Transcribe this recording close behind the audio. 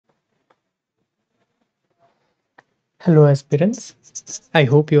Hello aspirants, I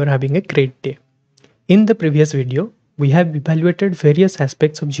hope you are having a great day. In the previous video, we have evaluated various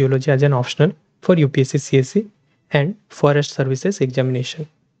aspects of geology as an optional for UPSC-CSE and Forest Services examination.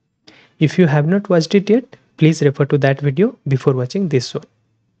 If you have not watched it yet, please refer to that video before watching this one.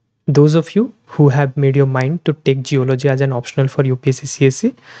 Those of you who have made your mind to take geology as an optional for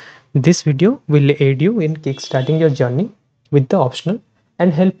UPSC-CSE, this video will aid you in kickstarting your journey with the optional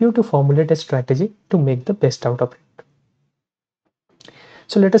and help you to formulate a strategy to make the best out of it.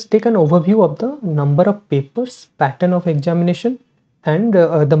 So let us take an overview of the number of papers, pattern of examination, and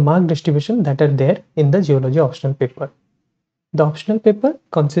the mark distribution that are there in the geology optional paper. The optional paper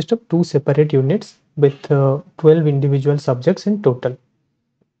consists of two separate units with 12 individual subjects in total.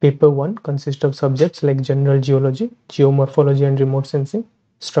 Paper 1 consists of subjects like general geology, geomorphology and remote sensing,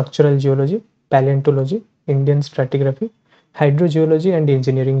 structural geology, paleontology, Indian stratigraphy, hydrogeology and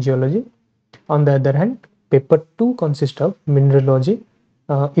engineering geology. On the other hand, paper 2 consists of mineralogy,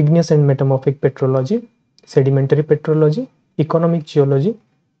 igneous and metamorphic petrology, sedimentary petrology, economic geology,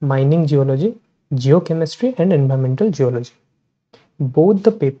 mining geology, geochemistry and environmental geology. Both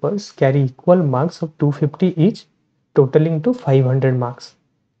the papers carry equal marks of 250 each, totaling to 500 marks.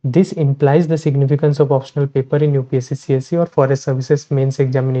 This implies the significance of optional paper in UPSC-CSE or Forest Services mains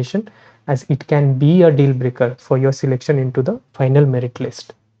examination, as it can be a deal breaker for your selection into the final merit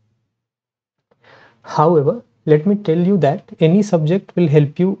list. However, let me tell you that any subject will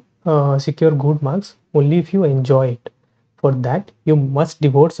help you secure good marks only if you enjoy it. For that, you must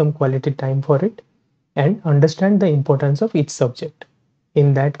devote some quality time for it and understand the importance of each subject.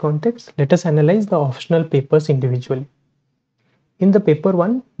 In that context, let us analyze the optional papers individually. In the paper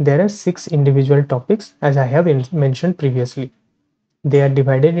 1, there are 6 individual topics as I have mentioned previously. They are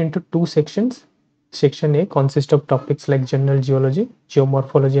divided into two sections. Section A consists of topics like general geology,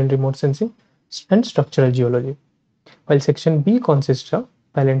 geomorphology and remote sensing, and structural geology, while section B consists of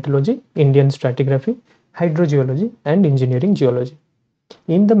paleontology, Indian stratigraphy, hydrogeology, and engineering geology.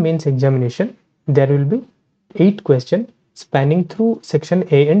 In the mains examination, there will be 8 questions spanning through section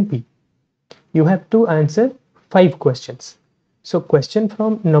A and B. You have to answer 5 questions. So question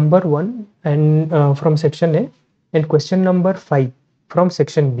from number 1 and from section A and question number 5 from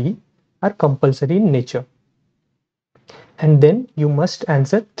section B are compulsory in nature. And then you must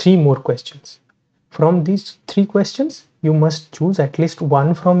answer 3 more questions. From these 3 questions, you must choose at least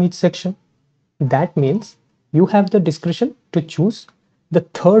one from each section. That means you have the discretion to choose the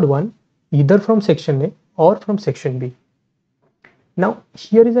third one either from section A or from section B. Now,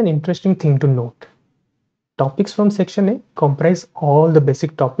 here is an interesting thing to note. Topics from section A comprise all the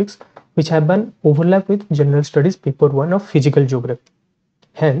basic topics which have been overlapped with general studies paper 1 of physical geography.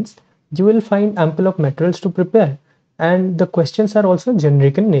 Hence, you will find ample of materials to prepare, and the questions are also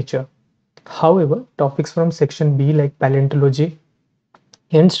generic in nature. However, topics from section B like paleontology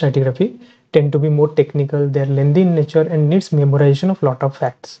and stratigraphy tend to be more technical, they are lengthy in nature and needs memorization of lot of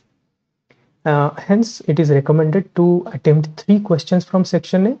facts. Hence, it is recommended to attempt 3 questions from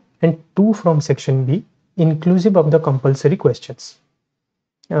section A and 2 from section B, inclusive of the compulsory questions.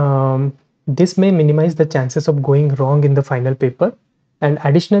 This may minimize the chances of going wrong in the final paper, and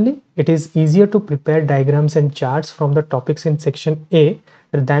additionally, it is easier to prepare diagrams and charts from the topics in section A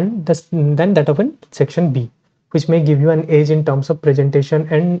than that of in section B, which may give you an edge in terms of presentation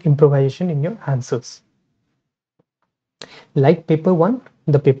and improvisation in your answers. Like paper 1,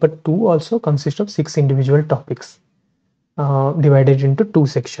 the paper 2 also consists of 6 individual topics divided into 2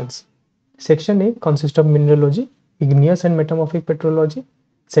 sections. Section A consists of mineralogy, igneous and metamorphic petrology,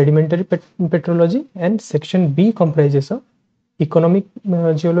 sedimentary petrology, and section B comprises of economic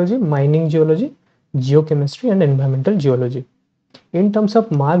geology, mining geology, geochemistry, and environmental geology. In terms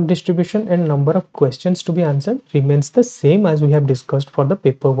of mark distribution and number of questions to be answered remains the same as we have discussed for the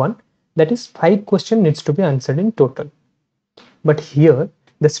paper 1, that is 5 questions needs to be answered in total. But here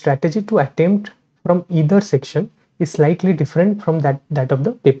the strategy to attempt from either section is slightly different from that of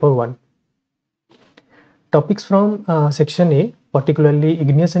the paper 1. Topics from section A, particularly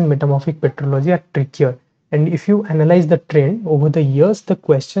igneous and metamorphic petrology, are trickier, and if you analyze the trend over the years, the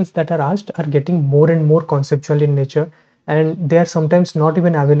questions that are asked are getting more and more conceptual in nature, and they are sometimes not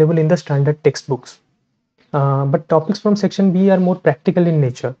even available in the standard textbooks. But topics from section B are more practical in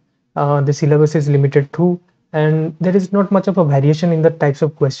nature. The syllabus is limited to, and there is not much of a variation in the types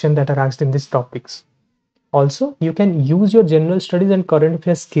of questions that are asked in these topics. Also, you can use your general studies and current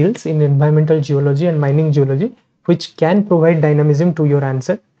affairs skills in environmental geology and mining geology, which can provide dynamism to your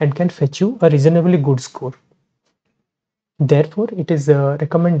answer and can fetch you a reasonably good score. Therefore, it is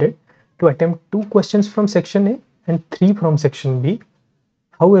recommended to attempt 2 questions from section A and 3 from section B.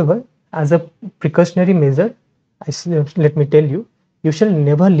 However, as a precautionary measure, Let me tell you, you shall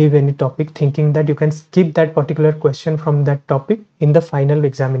never leave any topic thinking that you can skip that particular question from that topic in the final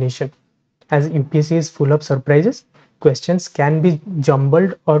examination. As UPSC is full of surprises, questions can be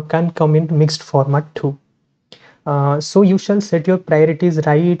jumbled or can come in mixed format too. So you shall set your priorities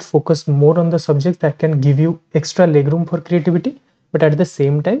right, focus more on the subjects that can give you extra legroom for creativity, but at the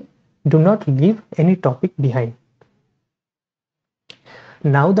same time, do not leave any topic behind.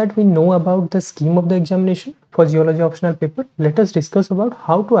 Now that we know about the scheme of the examination for geology optional paper, let us discuss about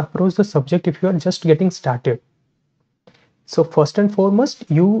how to approach the subject if you are just getting started. So first and foremost,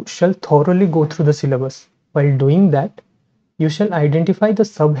 you shall thoroughly go through the syllabus. While doing that, you shall identify the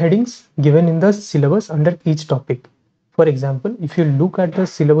subheadings given in the syllabus under each topic. For example, if you look at the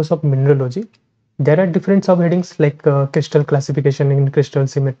syllabus of mineralogy, there are different subheadings like crystal classification in crystal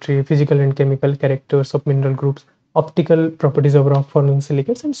symmetry, physical and chemical characters of mineral groups, optical properties of rock forming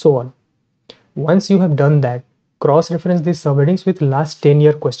silicates, and so on. Once you have done that, cross-reference these subheadings with last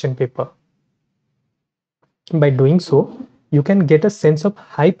 10-year question paper. By doing so, you can get a sense of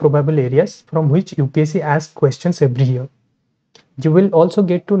high probable areas from which UPSC asks questions every year. You will also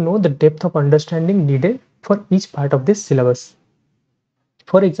get to know the depth of understanding needed for each part of this syllabus.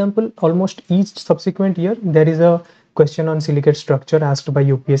 For example, almost each subsequent year, there is a question on silicate structure asked by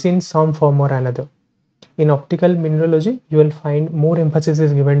UPSC in some form or another. In optical mineralogy, you will find more emphasis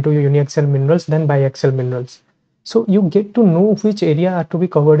is given to uniaxial minerals than biaxial minerals. So you get to know which area are to be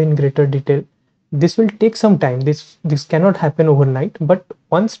covered in greater detail. This will take some time. This cannot happen overnight, but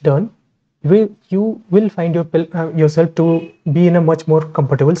once done, you will find yourself to be in a much more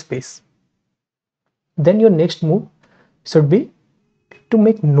comfortable space. Then your next move should be to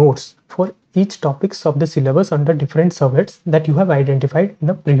make notes for each topics of the syllabus under different subheads that you have identified in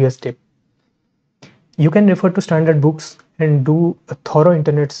the previous step. You can refer to standard books and do a thorough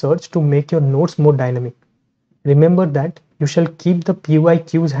internet search to make your notes more dynamic. Remember that you shall keep the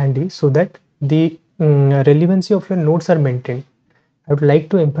PYQs handy so that the relevancy of your notes are maintained. I would like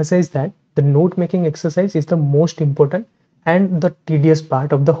to emphasize that the note making exercise is the most important and the tedious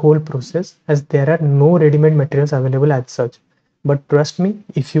part of the whole process, as there are no ready-made materials available as such. But trust me,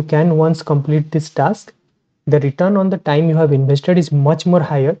 if you can once complete this task, the return on the time you have invested is much more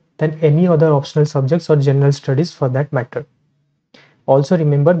higher than any other optional subjects or general studies for that matter. Also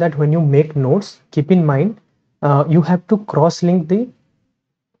remember that when you make notes, keep in mind you have to cross-link the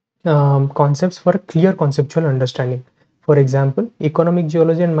concepts for a clear conceptual understanding. For example, economic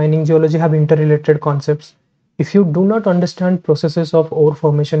geology and mining geology have interrelated concepts. If you do not understand processes of ore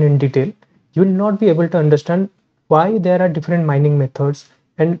formation in detail, you will not be able to understand why there are different mining methods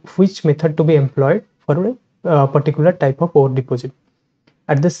and which method to be employed for a particular type of ore deposit.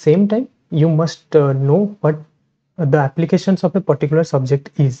 At the same time, you must know what the applications of a particular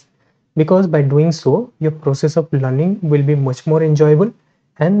subject is, because by doing so, your process of learning will be much more enjoyable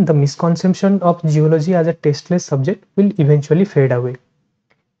and the misconception of geology as a tasteless subject will eventually fade away.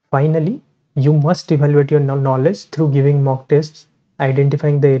 Finally, you must evaluate your knowledge through giving mock tests,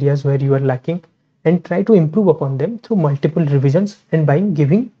 identifying the areas where you are lacking, and try to improve upon them through multiple revisions and by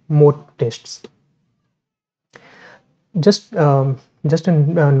giving more tests. Just just a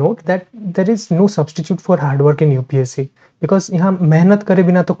note that there is no substitute for hard work in UPSC, because यहाँ मेहनत करे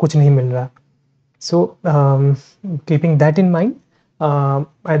बिना तो कुछ नहीं मिल रहा. So keeping that in mind,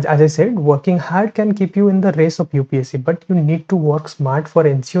 as I said, working hard can keep you in the race of UPSC, but you need to work smart for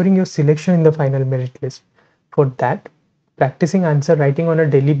ensuring your selection in the final merit list. For that, practicing answer writing on a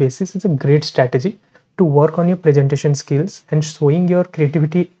daily basis is a great strategy to work on your presentation skills and showing your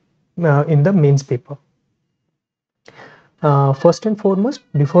creativity in the mains paper. First and foremost,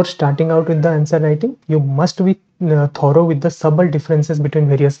 before starting out with the answer writing, you must be thorough with the subtle differences between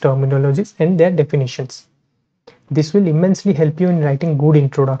various terminologies and their definitions. This will immensely help you in writing good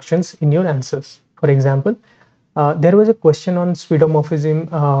introductions in your answers. For example, there was a question on pseudomorphism,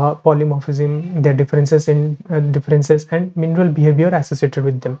 polymorphism, their differences and mineral behavior associated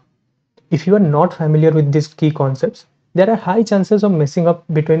with them. If you are not familiar with these key concepts, there are high chances of messing up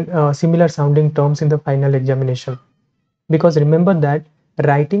between similar sounding terms in the final examination. Because remember that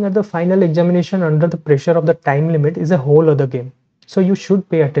writing at the final examination under the pressure of the time limit is a whole other game. So you should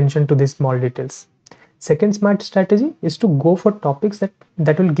pay attention to these small details. Second smart strategy is to go for topics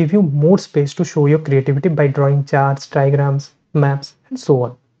that will give you more space to show your creativity by drawing charts, diagrams, maps, and so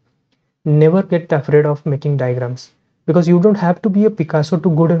on. Never get afraid of making diagrams, because you don't have to be a Picasso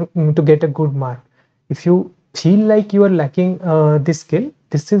to get a good mark. If you feel like you are lacking this skill,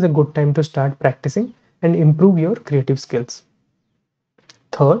 this is a good time to start practicing and improve your creative skills.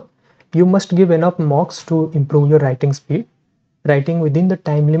 Third, you must give enough mocks to improve your writing speed. Writing within the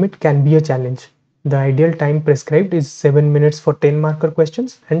time limit can be a challenge. The ideal time prescribed is 7 minutes for 10 marker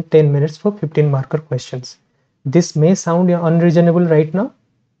questions and 10 minutes for 15 marker questions. This may sound unreasonable right now,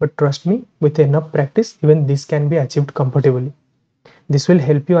 but trust me, with enough practice, even this can be achieved comfortably. This will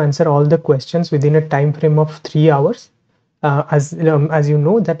help you answer all the questions within a time frame of 3 hours. As you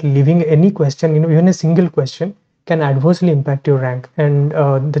know that leaving any question, even a single question, can adversely impact your rank and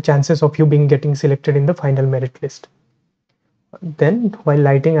the chances of you being getting selected in the final merit list. Then, while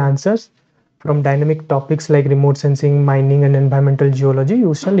writing answers from dynamic topics like remote sensing, mining, and environmental geology,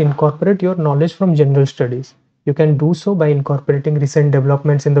 you shall incorporate your knowledge from general studies. You can do so by incorporating recent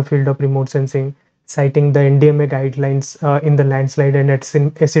developments in the field of remote sensing, citing the NDMA guidelines in the landslide and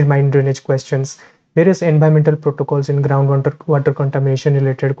acid mine drainage questions, various environmental protocols in groundwater water contamination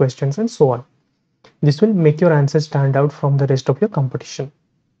related questions, and so on. This will make your answers stand out from the rest of your competition.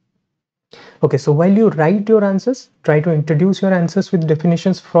 Okay, so while you write your answers, try to introduce your answers with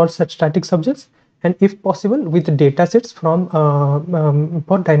definitions for such static subjects, and if possible, with data sets from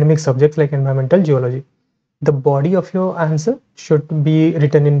for dynamic subjects like environmental geology. The body of your answer should be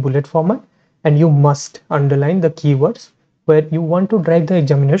written in bullet format, and you must underline the keywords where you want to drive the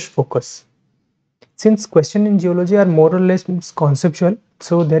examiner's focus. Since questions in geology are more or less conceptual,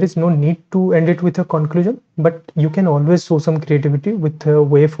 so there is no need to end it with a conclusion, but you can always show some creativity with a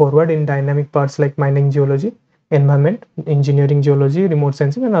way forward in dynamic parts like mining geology, environment, engineering geology, remote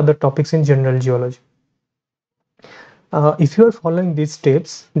sensing, and other topics in general geology. If you are following these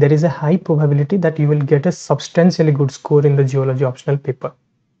steps, there is a high probability that you will get a substantially good score in the geology optional paper.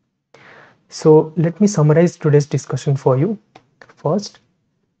 So let me summarize today's discussion for you. First,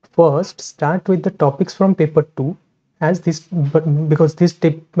 start with the topics from paper 2, as because these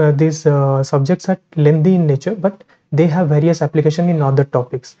subjects are lengthy in nature, but they have various application in other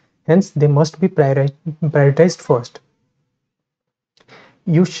topics. Hence, they must be prioritized first.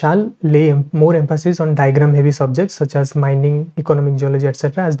 You shall lay more emphasis on diagram-heavy subjects such as mining, economic geology,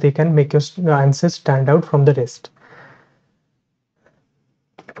 etc., as they can make your answers stand out from the rest.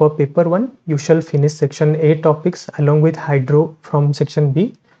 For paper 1, you shall finish section A topics along with hydro from section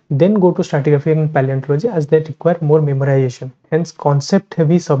B. Then go to stratigraphy and paleontology as they require more memorization. Hence,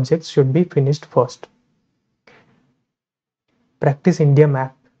 concept-heavy subjects should be finished first. Practice India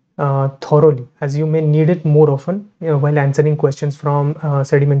map thoroughly, as you may need it more often while answering questions from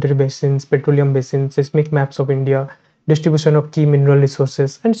sedimentary basins, petroleum basins, seismic maps of India, distribution of key mineral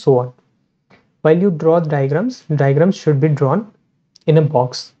resources, and so on. While you draw diagrams should be drawn in a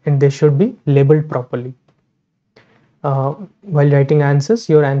box and they should be labeled properly. While writing answers,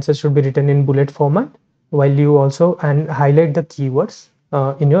 your answers should be written in bullet format, while you also highlight the keywords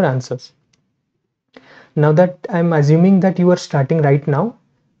in your answers. Now that I'm assuming that you are starting right now,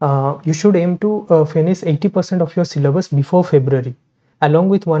 you should aim to finish 80% of your syllabus before February, along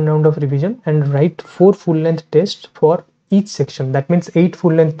with one round of revision, and write 4 full-length tests for each section. That means 8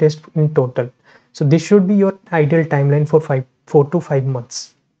 full-length tests in total. So this should be your ideal timeline for 4 to 5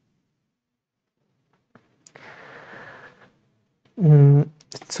 months. From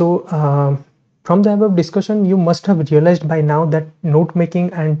the above discussion, you must have realized by now that note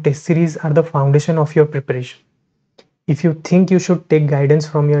making and test series are the foundation of your preparation. If you think you should take guidance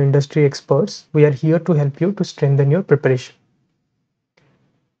from your industry experts, we are here to help you to strengthen your preparation.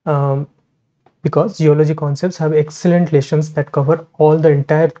 Because geology concepts have excellent lessons that cover all the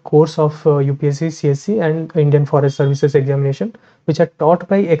entire course of UPSC-CSE and Indian Forest Services examination, which are taught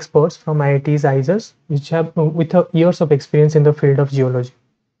by experts from IITs, IISers, which have with years of experience in the field of geology.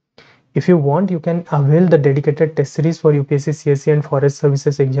 If you want, you can avail the dedicated test series for UPSC-CSE and Forest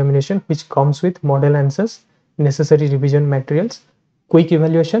Services examination, which comes with model answers, necessary revision materials, quick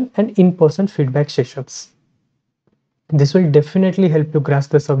evaluation, and in-person feedback sessions. This will definitely help you grasp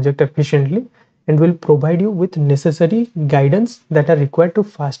the subject efficiently and will provide you with necessary guidance that are required to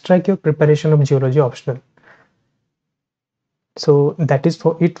fast track your preparation of geology optional. So that is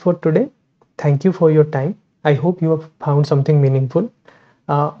it for today. Thank you for your time. I hope you have found something meaningful.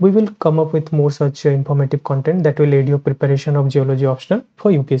 We will come up with more such informative content that will aid your preparation of geology optional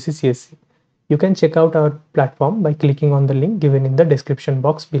for UPSC-CSE. You can check out our platform by clicking on the link given in the description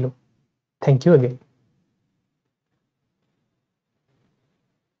box below. Thank you again.